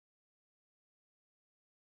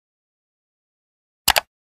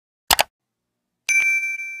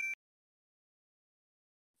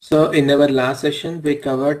So in our last session, we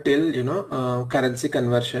covered till, currency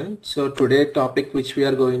conversion. So today topic which we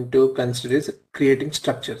are going to consider is creating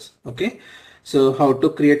structures. Okay. So how to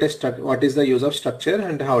create a structure, what is the use of structure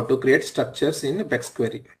and how to create structures in Bex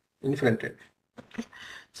Query in front end. Okay.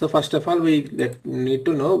 So first of all, we need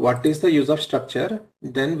to know what is the use of structure.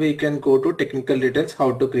 Then we can go to technical details,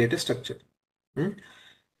 how to create a structure.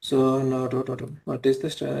 So no, what is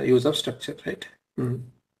the use of structure, right?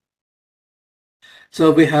 So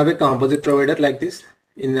we have a composite provider like this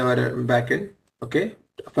in our backend. Okay.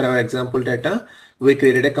 For our example data, we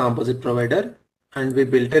created a composite provider and we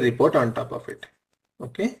built a report on top of it.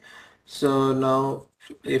 Okay. So now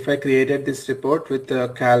if I created this report with the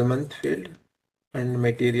cal month field and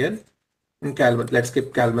material in cal month, let's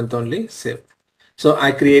keep cal month only, save. So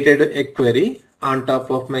I created a query on top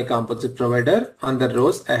of my composite provider. On the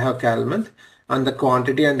rows, I have cal month. On the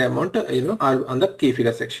quantity and amount, are on the key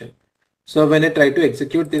figure section. So when I try to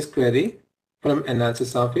execute this query from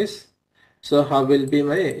analysis office, so how will be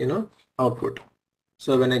my output?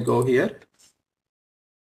 So when I go here,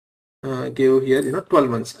 give here 12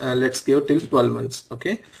 months. Let's give till 12 months.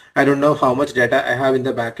 Okay. I don't know how much data I have in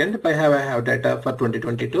the backend. If I have data for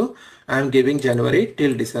 2022. I am giving January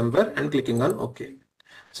till December and clicking on OK.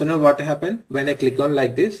 So now what happened when I click on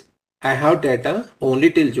like this? I have data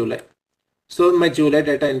only till July. So my July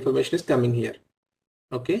data information is coming here.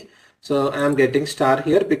 Okay. So I am getting star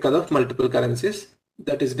here because of multiple currencies.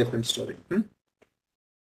 That is a different story.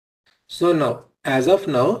 So now, as of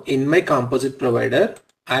now, in my composite provider,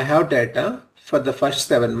 I have data for the first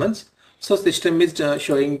 7 months. So system is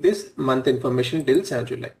showing this month information till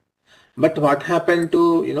July. But what happened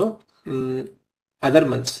to other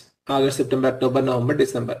months? August, September, October, November,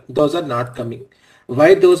 December. Those are not coming.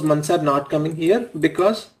 Why those months are not coming here?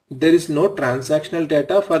 Because there is no transactional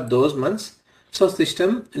data for those months. So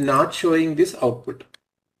system not showing this output.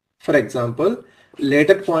 For example,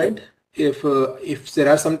 later point, if there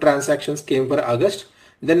are some transactions came for August,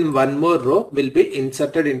 then one more row will be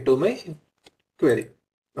inserted into my query.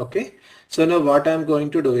 Okay. So now what I'm going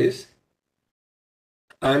to do is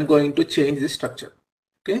I'm going to change the structure.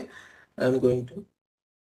 Okay. I'm going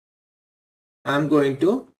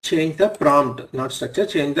to change the prompt, not structure,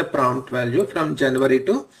 change the prompt value from January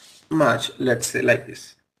to March. Let's say like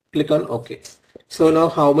this. Click on OK. So now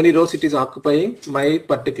how many rows it is occupying? My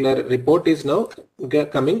particular report is now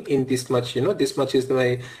coming in this much, this much is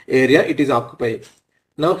my area it is occupying.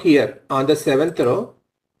 Now here on the 7th row,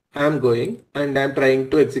 I am going and I am trying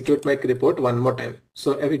to execute my report one more time.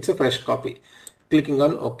 So it's a fresh copy. Clicking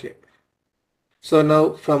on OK. So now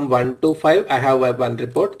from 1 to 5, I have one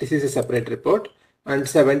report. This is a separate report. And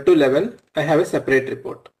 7 to 11, I have a separate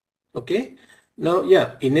report. Okay. Now,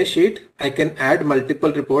 yeah, in a sheet, I can add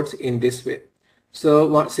multiple reports in this way. So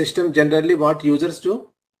what system generally what users do,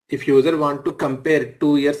 if user want to compare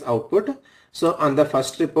 2 years output, so on the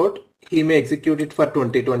first report, he may execute it for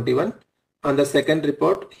 2021. On the second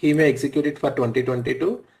report, he may execute it for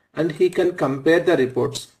 2022 and he can compare the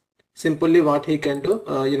reports. Simply what he can do,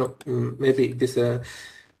 maybe this,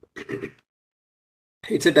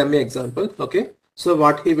 it's a dummy example. Okay. So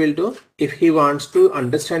what he will do, if he wants to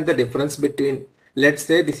understand the difference between, let's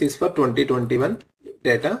say this is for 2021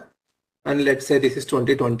 data and let's say this is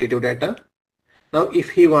 2022 data. Now,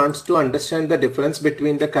 if he wants to understand the difference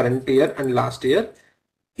between the current year and last year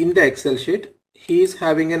in the Excel sheet, he is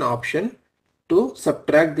having an option to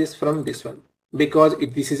subtract this from this one because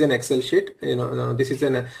this is an Excel sheet. This is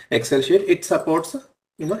an Excel sheet. It supports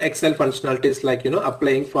Excel functionalities like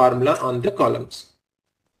applying formula on the columns.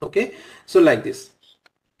 Okay, so like this.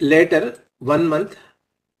 Later 1 month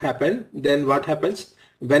happened. Then what happens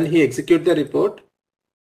when he execute the report?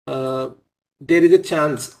 There is a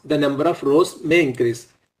chance the number of rows may increase.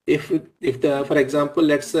 If for example,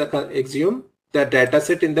 let's assume the data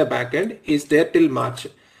set in the backend is there till March.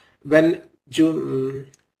 When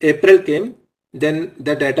April came, then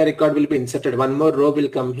the data record will be inserted. One more row will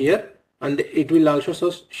come here and it will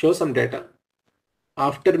also show some data.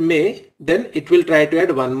 After May, then it will try to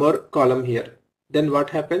add one more column here. Then what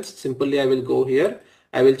happens? Simply I will go here.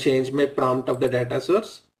 I will change my prompt of the data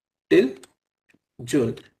source till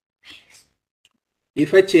June.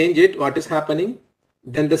 If I change it, what is happening?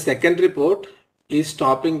 Then the second report is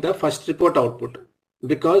stopping the first report output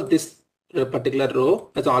because this particular row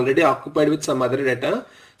is already occupied with some other data.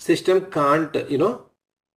 System can't,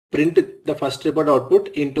 print the first report output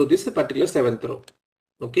into this particular 7th row.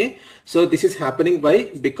 Okay. So this is happening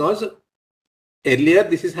because earlier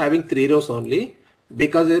this is having 3 rows only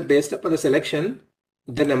because based upon the selection,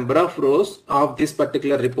 the number of rows of this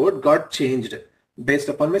particular report got changed based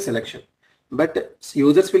upon my selection. But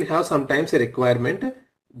users will have sometimes a requirement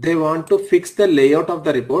they want to fix the layout of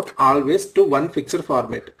the report always to one fixed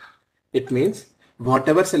format. It means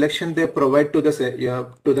whatever selection they provide to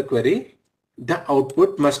the query, the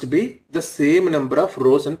output must be the same number of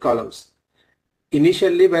rows and columns.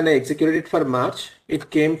 Initially, when I executed it for March, it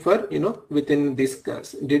came for within this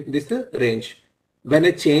range. When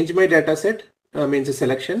I change my data set, means a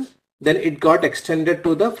selection, then it got extended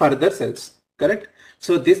to the further cells. Correct.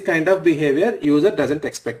 So this kind of behavior user doesn't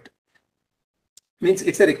expect. Means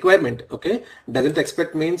it's a requirement. Okay, doesn't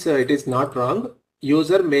expect means it is not wrong.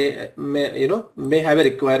 User may have a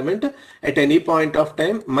requirement at any point of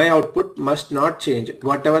time. My output must not change.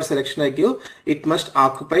 Whatever selection I give, it must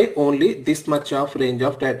occupy only this much of range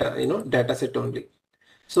of data, data set only.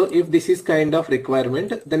 So if this is kind of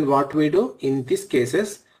requirement, then what we do in these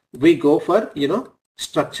cases, we go for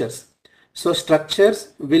structures. So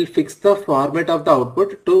structures will fix the format of the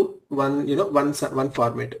output to one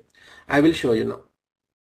format. I will show you now.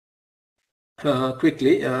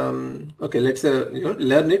 Quickly. Okay, let's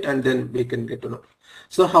learn it and then we can get to know.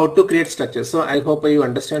 So how to create structure. So I hope you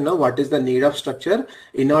understand now what is the need of structure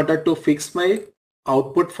in order to fix my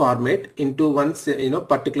output format into one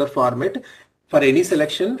particular format. For any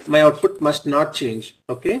selection, my output must not change.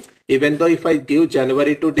 Okay, even though if I give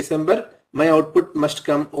January to December, my output must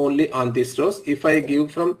come only on these rows. If I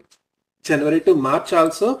give from January to March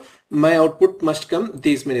also, my output must come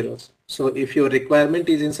these many rows. So if your requirement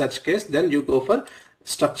is in such case, then you go for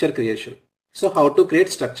structure creation. So how to create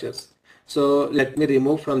structures? So let me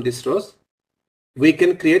remove from this rows. We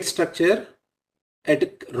can create structure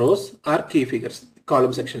at rows or key figures,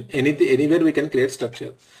 column section, anywhere we can create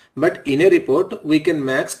structure. But in a report, we can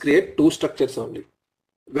max create 2 structures only.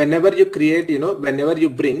 Whenever you create, whenever you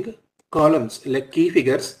bring columns like key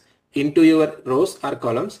figures into your rows or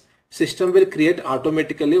columns, system will create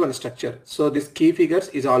automatically one structure. So this key figures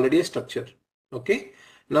is already a structure. Okay.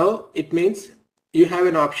 Now it means you have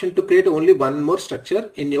an option to create only one more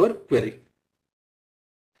structure in your query.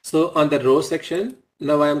 So on the row section,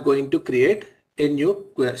 now I am going to create a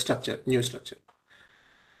new structure.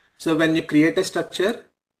 So when you create a structure,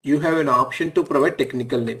 you have an option to provide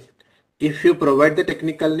technical name. If you provide the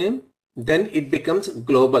technical name, then it becomes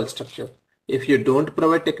global structure. If you don't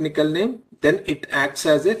provide technical name, then it acts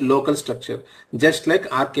as a local structure, just like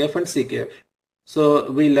RKF and CKF.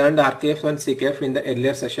 So we learned RKF and CKF in the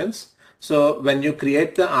earlier sessions. So when you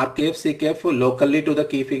create the RKF, CKF locally to the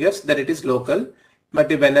key figures, then it is local. But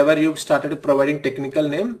whenever you started providing technical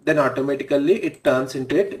name, then automatically it turns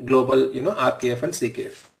into a global, RKF and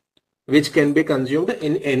CKF, which can be consumed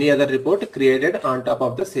in any other report created on top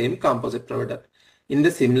of the same composite provider. In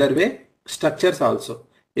the similar way, structures also.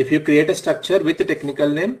 If you create a structure with a technical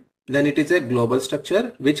name, then it is a global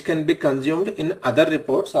structure which can be consumed in other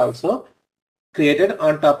reports also created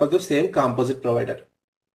on top of the same composite provider.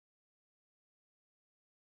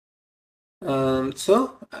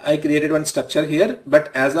 So I created one structure here,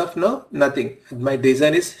 but as of now, nothing. My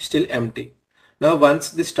design is still empty. Now, once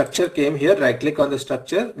the structure came here, right click on the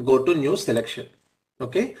structure, go to new selection.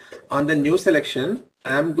 Okay. On the new selection,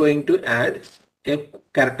 I am going to add a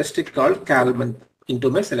characteristic called cal into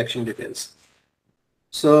my selection details.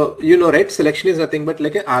 So, right, selection is nothing but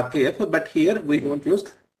like a RKF, but here we don't use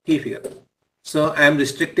key figure. So I am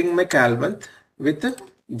restricting my cal month with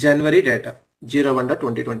January data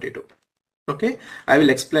 01.2022. Okay, I will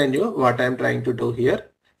explain you what I am trying to do here.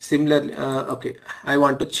 Similarly, okay, I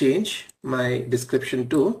want to change my description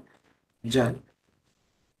to Jan.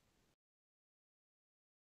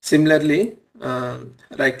 Similarly,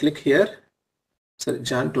 right click here, so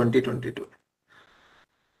Jan 2022.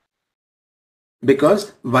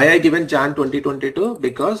 Because why I given Jan 2022?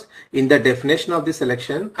 Because in the definition of the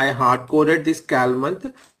selection, I hard coded this cal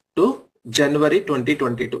month to January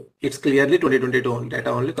 2022. It's clearly 2022 data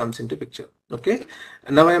only comes into picture. Okay.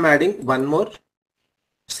 Now I am adding one more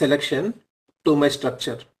selection to my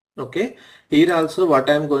structure. Okay. Here also what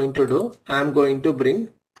I am going to do, I am going to bring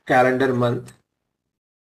calendar month.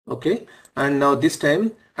 Okay. And now this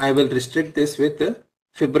time I will restrict this with the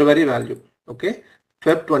February value. Okay.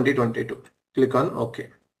 Feb 2022. Click on OK.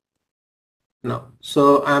 Now,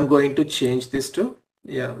 so I'm going to change this to,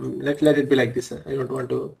 yeah, let it be like this. I don't want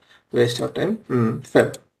to waste your time.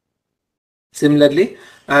 Feb. Similarly,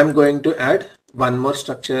 I'm going to add one more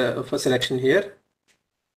structure for selection here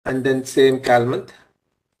and then same cal month.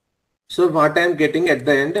 So what I'm getting at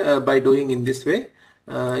the end by doing in this way,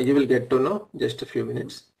 you will get to know just a few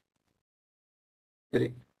minutes.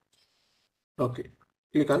 Ready? Okay.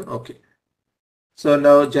 Click on OK. So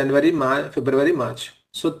now January, March, February, March.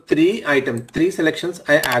 So 3 selections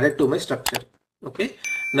I added to my structure. Okay.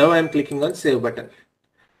 Now I am clicking on save button.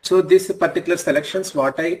 So this particular selections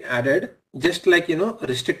what I added, just like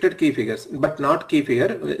restricted key figures, but not key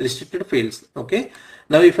figure, restricted fields. Okay.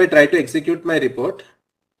 Now if I try to execute my report,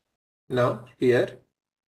 now here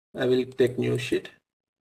I will take new sheet.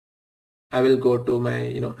 I will go to my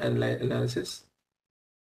analysis,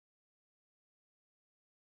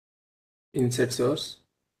 insert source,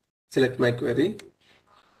 select my query.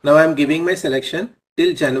 Now I am giving my selection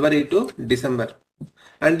till January to December.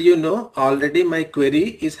 And already my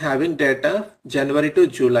query is having data January to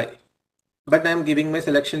July, but I am giving my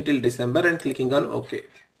selection till December and clicking on OK.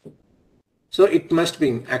 So it must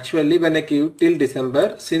be actually when I give till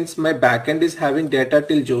December, since my backend is having data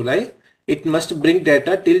till July, it must bring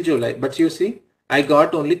data till July. But you see, I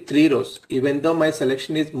got only 3 rows. Even though my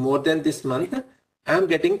selection is more than this month, I am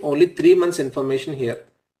getting only 3 months information here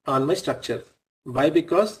on my structure. Why?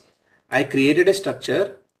 Because I created a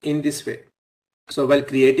structure in this way. So while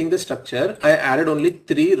creating the structure, I added only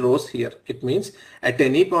 3 rows here. It means at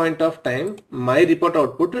any point of time, my report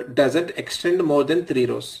output doesn't extend more than 3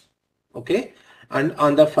 rows. Okay. And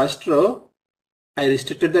on the first row, I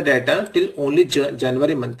restricted the data till only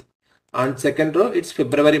January month. On second row, it's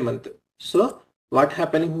February month. So what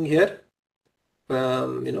happening here,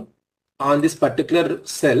 on this particular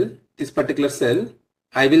cell,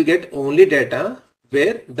 I will get only data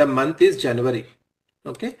where the month is January.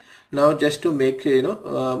 Okay. Now just to make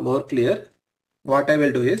more clear, what I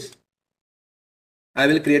will do is I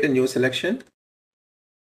will create a new selection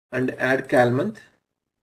and add cal month,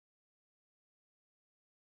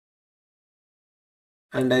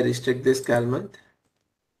 and I restrict this cal month.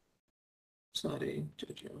 Sorry,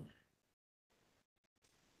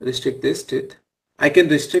 restrict this state. I can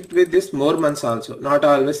restrict with this more months also, not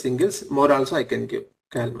always singles, more also I can give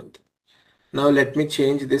cal month. Now let me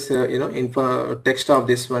change this info text of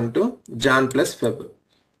this one to Jan plus Feb.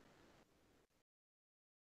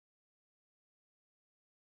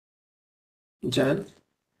 Jan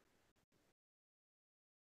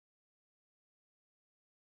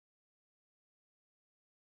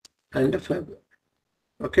and Feb.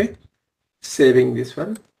 Okay, saving this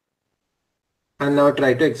one, and now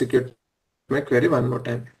try to execute my query one more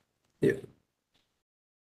time here.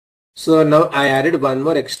 So now I added one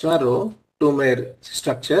more extra row to my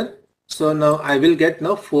structure. So now I will get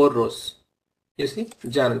now 4 rows. You see,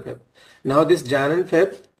 Jan and Feb. Now this Jan and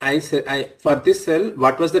Feb, for this cell,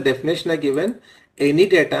 what was the definition I given? Any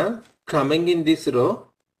data coming in this row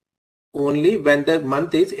only when the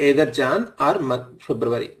month is either Jan or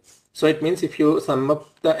February. So it means if you sum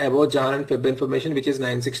up the above Jan and Feb information, which is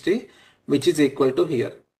 960, which is equal to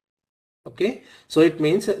here. Okay, so it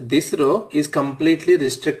means this row is completely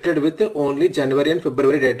restricted with only January and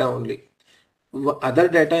February data only. Other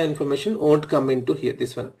data information won't come into here,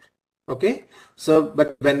 this one. Okay, so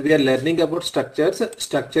but when we are learning about structures,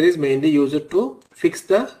 structure is mainly used to fix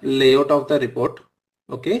the layout of the report.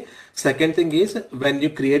 Okay, second thing is when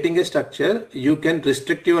you're creating a structure, you can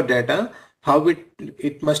restrict your data how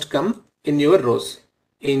it must come in your rows.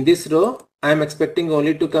 In this row, I am expecting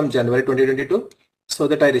only to come January 2022. So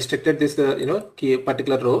that I restricted this key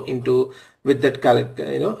particular row into with that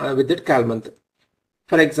cal month.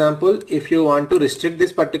 For example, if you want to restrict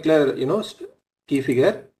this particular key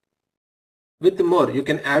figure with more, you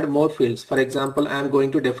can add more fields. For example, I am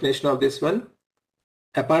going to definition of this one.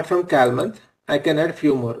 Apart from cal month, I can add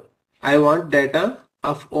few more. I want data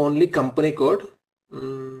of only company code.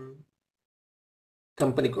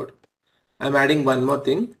 Company code. I'm adding one more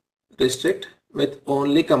thing. Restrict with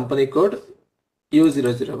only company code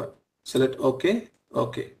U001. Select OK.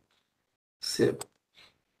 OK. Save.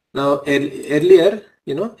 Now earlier,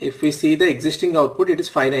 if we see the existing output, it is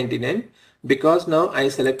 599 because now I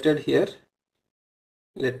selected here.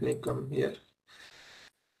 Let me come here.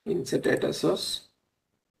 Insert data source.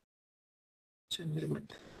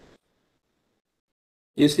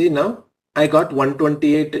 You see now I got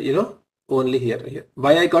 128, only here.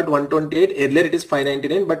 Why I got 128? Earlier it is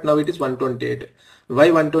 599, but now it is 128.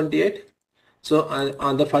 Why 128? So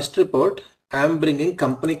on the first report, I am bringing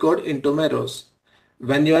company code into my rows.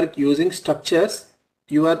 When you are using structures,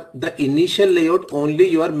 the initial layout only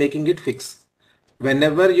you are making it fix.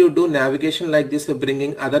 Whenever you do navigation like this,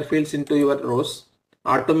 bringing other fields into your rows,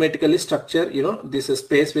 automatically structure, this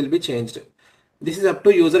space will be changed. This is up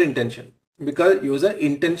to user intention, because user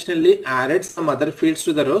intentionally added some other fields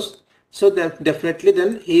to the rows. So that definitely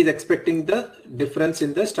then he is expecting the difference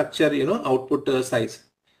in the structure, output size.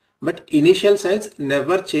 But initial size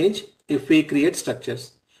never change if we create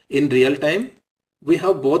structures. In real time, we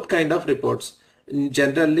have both kind of reports.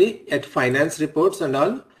 Generally at finance reports and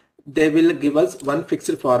all, they will give us one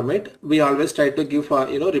fixed format. We always try to give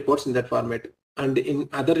reports in that format. and in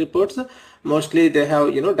other reports mostly they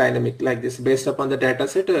have dynamic like this. Based upon the data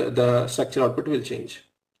set, the structure output will change.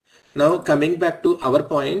 Now coming back to our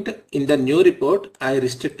point, in the new report I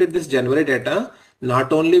restricted this January data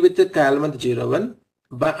not only with the cal month 01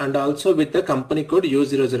 but and also with the company code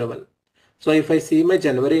U001. So if I see my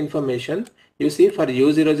January information, you see for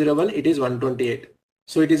U001 it is 128.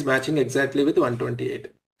 So it is matching exactly with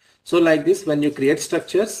 128. So like this, when you create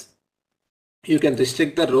structures, you can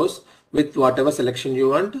restrict the rows with whatever selection you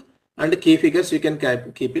want, and key figures you can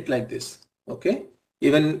keep it like this. Okay.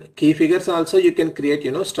 Even key figures also you can create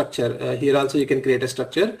structure. Here also you can create a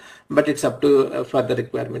structure, but it's up to further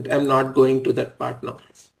requirement. I'm not going to that part now.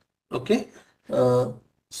 Okay.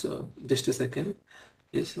 So just a second.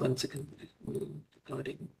 Yes, 1 second.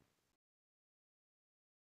 Recording.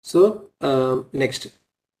 So next,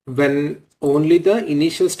 when only the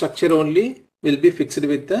initial structure only will be fixed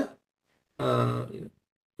with the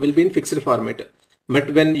will be in fixed format.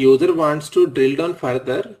 But when user wants to drill down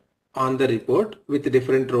further on the report with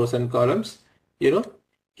different rows and columns,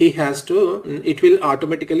 he has to, it will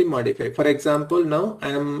automatically modify. For example, now I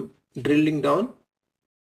am drilling down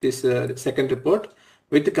this second report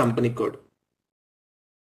with the company code.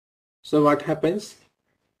 So what happens?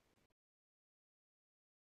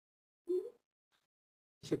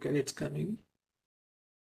 Second, it's coming.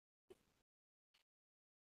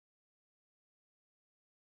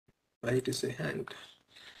 Why it is a hang?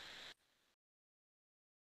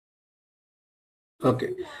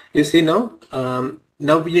 Okay, you see now,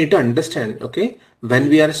 now we need to understand, okay, when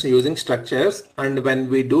we are using structures and when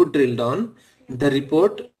we do drill down, the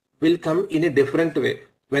report will come in a different way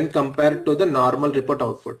when compared to the normal report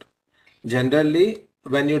output. Generally,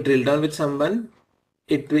 when you drill down with someone,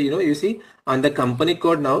 it will, you see on the company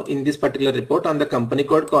code now in this particular report on the company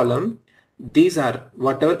code column, these are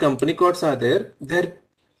whatever company codes are there, they're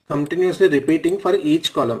continuously repeating for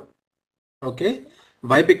each column. Okay.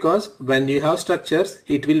 Why? Because when you have structures,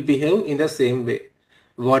 it will behave in the same way.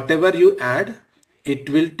 Whatever you add, it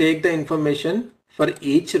will take the information for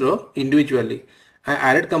each row individually. I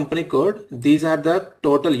added company code. These are the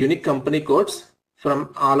total unique company codes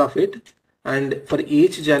from all of it. And for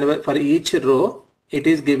each row, it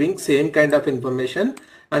is giving same kind of information.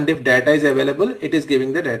 And if data is available, it is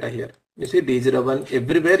giving the data here. You see D01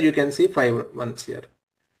 everywhere you can see 5 ones here.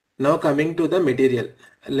 Now coming to the material.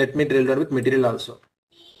 Let me drill down with material also.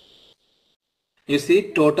 You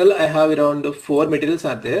see total I have around 4 materials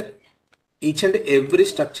are there. Each and every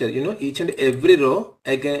structure, each and every row,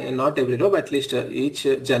 again not every row but at least each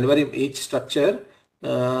structure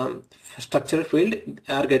structure field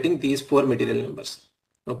are getting these 4 material numbers.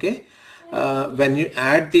 Okay. When you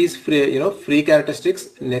add these free characteristics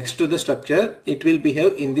next to the structure, it will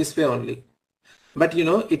behave in this way only. But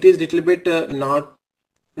it is little bit not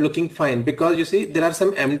looking fine because you see there are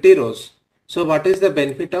some empty rows. So what is the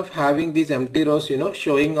benefit of having these empty rows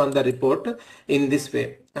showing on the report in this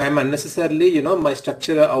way? I am unnecessarily my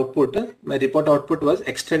structure output, my report output was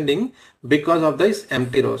extending because of these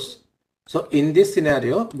empty rows. So in this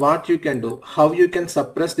scenario, what you can do, how you can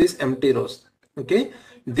suppress these empty rows? Okay,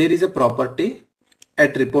 there is a property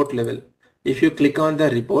at report level. If you click on the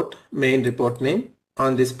report main report name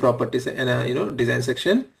on this properties and design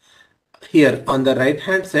section, here on the right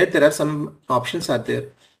hand side there are some options are there.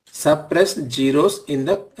 Suppress zeros in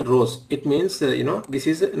the rows. It means this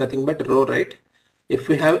is nothing but row, right? If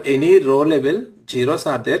we have any row level, zeros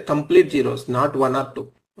are there, complete zeros, not 1 or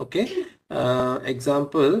 2. Okay.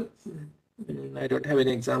 Example, I don't have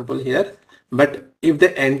any example here, but if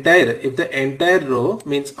the entire row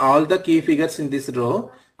means all the key figures in this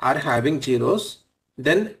row are having zeros,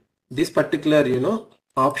 then this particular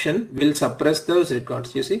option will suppress those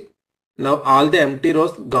records. You see, now all the empty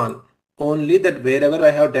rows gone, only that wherever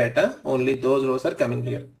I have data, only those rows are coming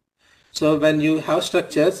here. So when you have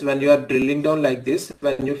structures, when you are drilling down like this,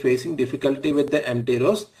 when you're facing difficulty with the empty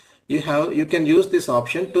rows, you can use this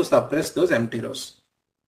option to suppress those empty rows.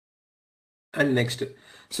 And next,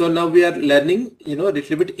 so now we are learning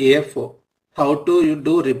little bit AFO, how to you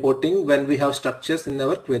do reporting when we have structures in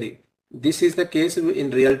our query. This is the case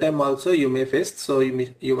in real time also you may face, so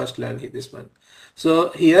you must learn this one. So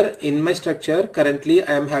here in my structure currently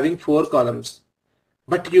I am having 4 columns,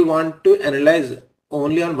 but you want to analyze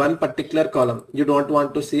only on one particular column. You don't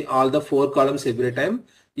want to see all the 4 columns every time.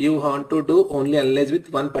 You want to do only analyze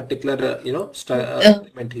with one particular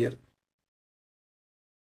element here.